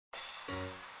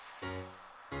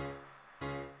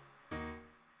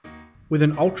With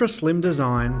an ultra-slim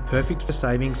design perfect for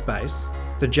saving space,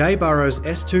 the J.Burrows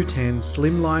S210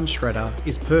 Slimline shredder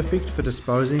is perfect for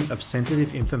disposing of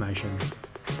sensitive information.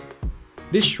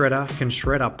 This shredder can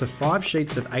shred up to 5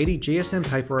 sheets of 80 GSM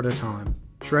paper at a time,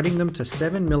 shredding them to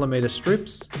 7mm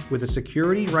strips with a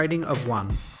security rating of 1.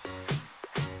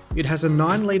 It has a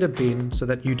 9-litre bin so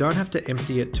that you don't have to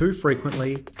empty it too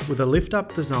frequently, with a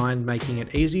lift-up design making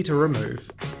it easy to remove.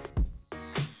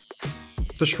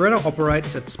 The shredder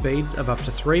operates at speeds of up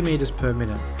to 3 meters per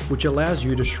minute, which allows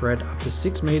you to shred up to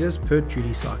 6 meters per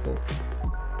duty cycle.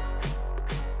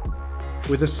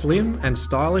 With a slim and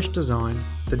stylish design,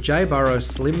 the J.Burrows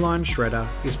Slimline shredder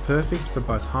is perfect for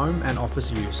both home and office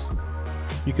use.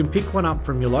 You can pick one up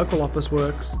from your local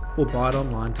Officeworks or buy it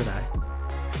online today.